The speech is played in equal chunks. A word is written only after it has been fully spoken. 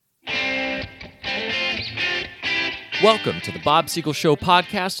Welcome to the Bob Siegel Show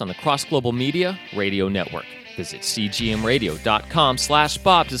podcast on the Cross Global Media Radio Network. Visit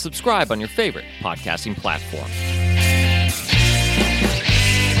cgmradio.com/Bob to subscribe on your favorite podcasting platform.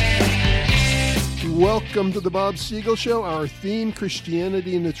 Welcome to the Bob Siegel Show. Our theme,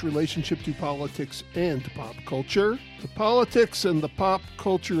 Christianity and its relationship to politics and pop culture. The politics and the pop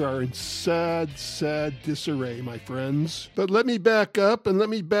culture are in sad disarray, my friends. But let me back up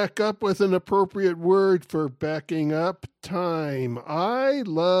with an appropriate word for backing up: time. I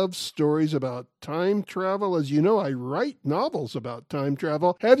love stories about time travel. As you know, I write novels about time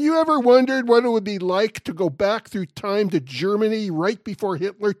travel. Have you ever wondered what it would be like to go back through time to Germany right before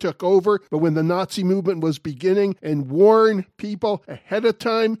Hitler took over, but when the Nazi movement was beginning, and warn people ahead of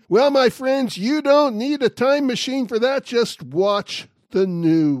time? Well, my friends, you don't need a time machine for that. Just watch the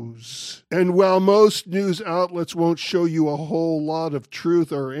news. And while most news outlets won't show you a whole lot of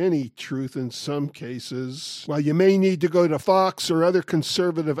truth, or any truth in some cases, while you may need to go to Fox or other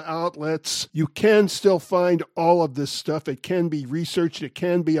conservative outlets, you can still find all of this stuff. It can be researched, it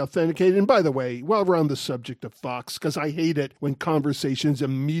can be authenticated. And by the way, while we're on the subject of Fox, because I hate it when conversations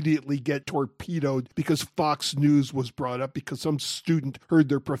immediately get torpedoed because Fox News was brought up because some student heard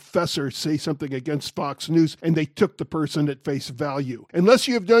their professor say something against Fox News and they took the person at face value. Unless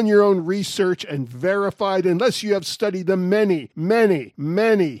you have done your own research and verified, unless you have studied the many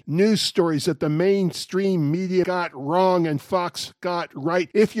news stories that the mainstream media got wrong and Fox got right,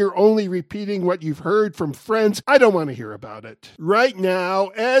 if you're only repeating what you've heard from friends, I don't want to hear about it. Right now,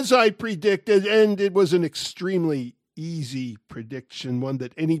 as I predicted, and it was an extremely easy prediction, one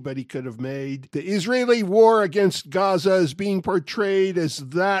that anybody could have made, the Israeli war against Gaza is being portrayed as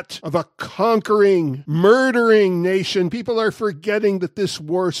that of a conquering, murdering nation. People are forgetting that this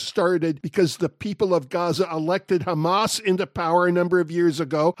war started because the people of Gaza elected Hamas into power a number of years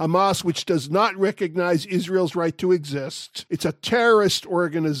ago. Hamas, which does not recognize Israel's right to exist. It's a terrorist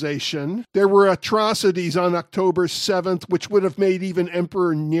organization. There were atrocities on October 7th, which would have made even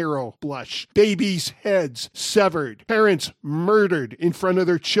Emperor Nero blush. Babies' heads severed. Parents murdered in front of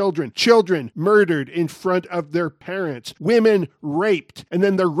their children. Children murdered in front of their parents. Women raped. And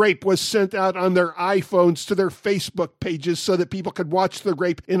then the rape was sent out on their iPhones to their Facebook pages so that people could watch the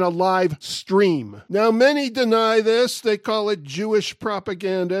rape in a live stream. Now, many deny this. They call it Jewish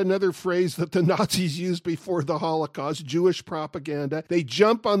propaganda, another phrase that the Nazis used before the Holocaust, Jewish propaganda. They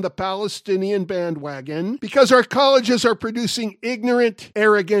jump on the Palestinian bandwagon because our colleges are producing ignorant,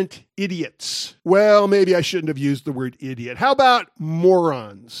 arrogant idiots. Well, maybe I shouldn't have used the word idiot. How about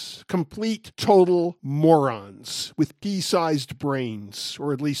morons? Complete, total morons with pea-sized brains,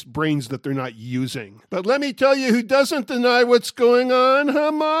 or at least brains that they're not using. But let me tell you who doesn't deny what's going on: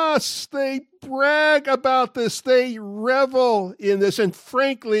 Hamas. They brag about this. They revel in this. And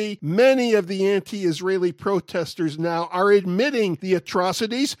frankly, many of the anti-Israeli protesters now are admitting the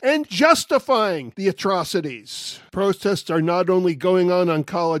atrocities and justifying the atrocities. Protests are not only going on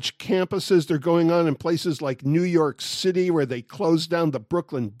college campuses, they're going on in places like New York City, where they closed down the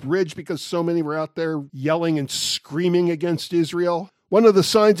Brooklyn Bridge because so many were out there yelling and screaming against Israel. One of the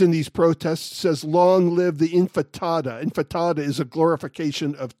signs in these protests says, "Long live the Intifada." Intifada is a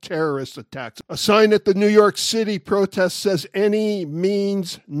glorification of terrorist attacks. A sign at the New York City protest says, "Any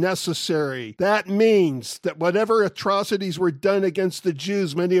means necessary." That means that whatever atrocities were done against the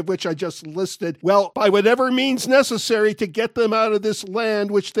Jews, many of which I just listed, well, by whatever means necessary to get them out of this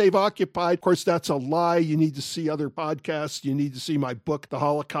land which they've occupied. Of course, that's a lie. You need to see other podcasts. You need to see my book, The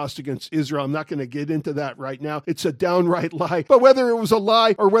Holocaust Against Israel. I'm not going to get into that right now. It's a downright lie. But whether it was a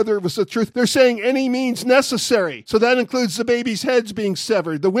lie or whether it was the truth, they're saying any means necessary. So that includes the babies' heads being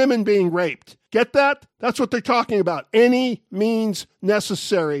severed, the women being raped. Get that? That's what they're talking about. Any means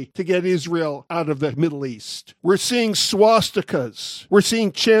necessary to get Israel out of the Middle East. We're seeing swastikas. We're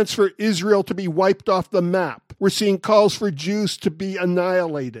seeing chants for Israel to be wiped off the map. We're seeing calls for Jews to be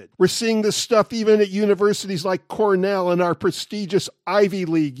annihilated. We're seeing this stuff even at universities like Cornell and our prestigious Ivy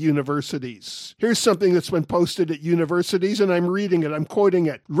League universities. Here's something that's been posted at universities, and I'm reading it. I'm quoting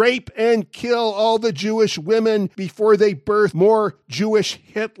it. "Rape and kill all the Jewish women before they birth more Jewish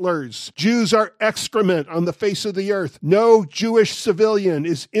Hitlers. Jews are excrement on the face of the earth. No Jewish civilian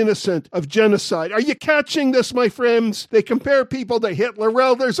is innocent of genocide." Are you catching this, my friends? They compare people to Hitler.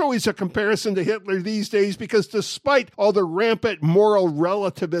 Well, there's always a comparison to Hitler these days because despite all the rampant moral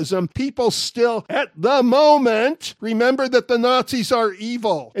relativism, people still, at the moment, remember that the Nazis are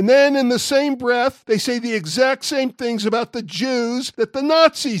evil. And then in the same breath, they say the exact same things about the Jews that the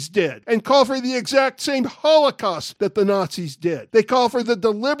Nazis did, and call for the exact same Holocaust that the Nazis did. They call for the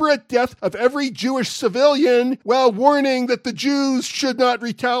deliberate death of every Jewish civilian while warning that the Jews should not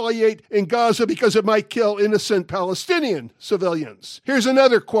retaliate in Gaza because it might kill innocent Palestinian civilians. Here's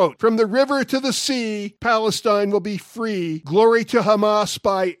another quote. From the river to the sea, Palestine will be free. Glory to Hamas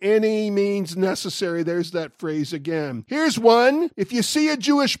by any means necessary. There's that phrase again. Here's one. If you see a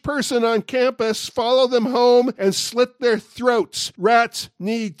Jewish person on campus, follow them home and slit their throats. Rats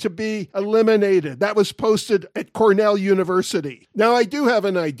need to be eliminated. That was posted at Cornell University. Now, I do have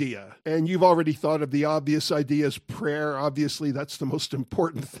an idea, and you've already thought of the obvious ideas. Prayer, obviously, that's the most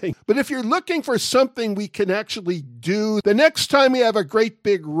important thing. But if you're looking for something we can actually do, the next time we have a great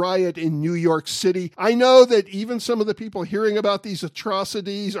big riot in New York City, I know that even some of the people hearing about these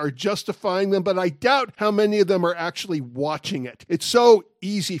atrocities are justifying them, but I doubt how many of them are actually watching it. It's so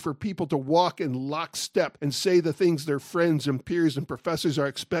easy for people to walk in lockstep and say the things their friends and peers and professors are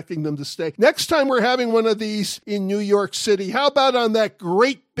expecting them to say. Next time we're having one of these in New York City, how about on that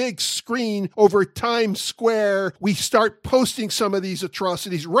great big screen over Times Square, we start posting some of these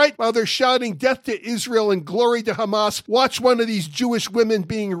atrocities right while they're shouting death to Israel and glory to Hamas. Watch one of these Jewish women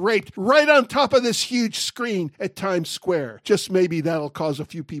being raped right on top of this huge screen at Times Square. Just maybe that'll cause a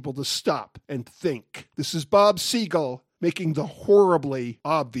few people to stop and think. This is Bob Siegel, making the horribly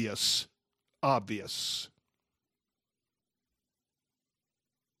obvious obvious.